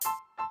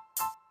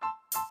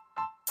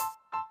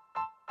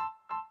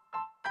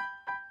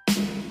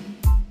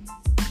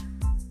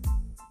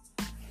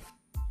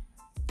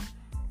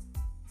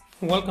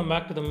Welcome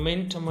back to the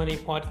Mint Money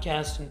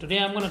podcast. And today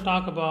I'm going to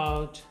talk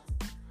about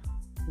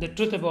the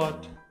truth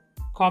about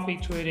copy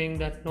trading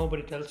that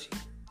nobody tells you.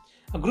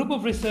 A group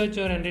of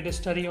researchers did a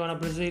study on a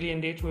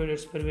Brazilian day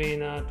traders between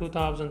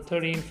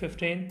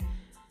 2013-15.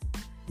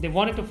 They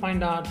wanted to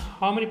find out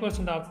how many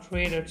percent of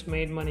traders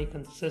made money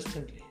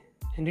consistently.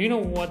 And do you know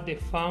what they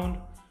found?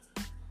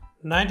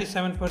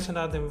 97%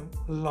 of them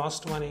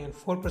lost money and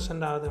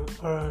 4% of them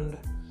earned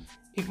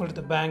equal to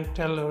the bank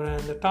teller,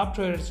 and the top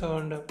traders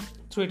earned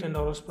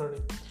 $310 per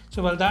day.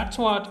 So that's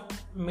what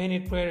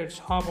many traders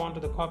hop onto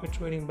the copy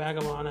trading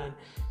vagabond. And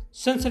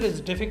since it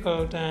is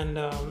difficult, and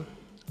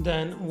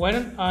then why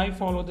don't I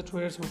follow the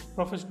traders of a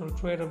professional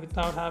trader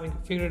without having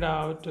figured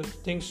out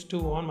things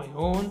too on my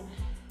own?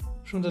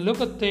 From the look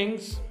of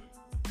things,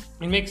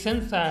 it makes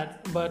sense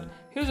but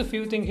here's a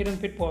few hidden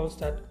pitfalls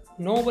that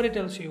nobody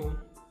tells you,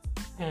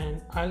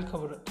 and I'll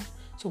cover it.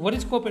 So what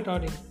is copy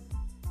trading?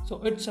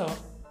 So it's a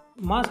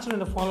master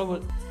and a follower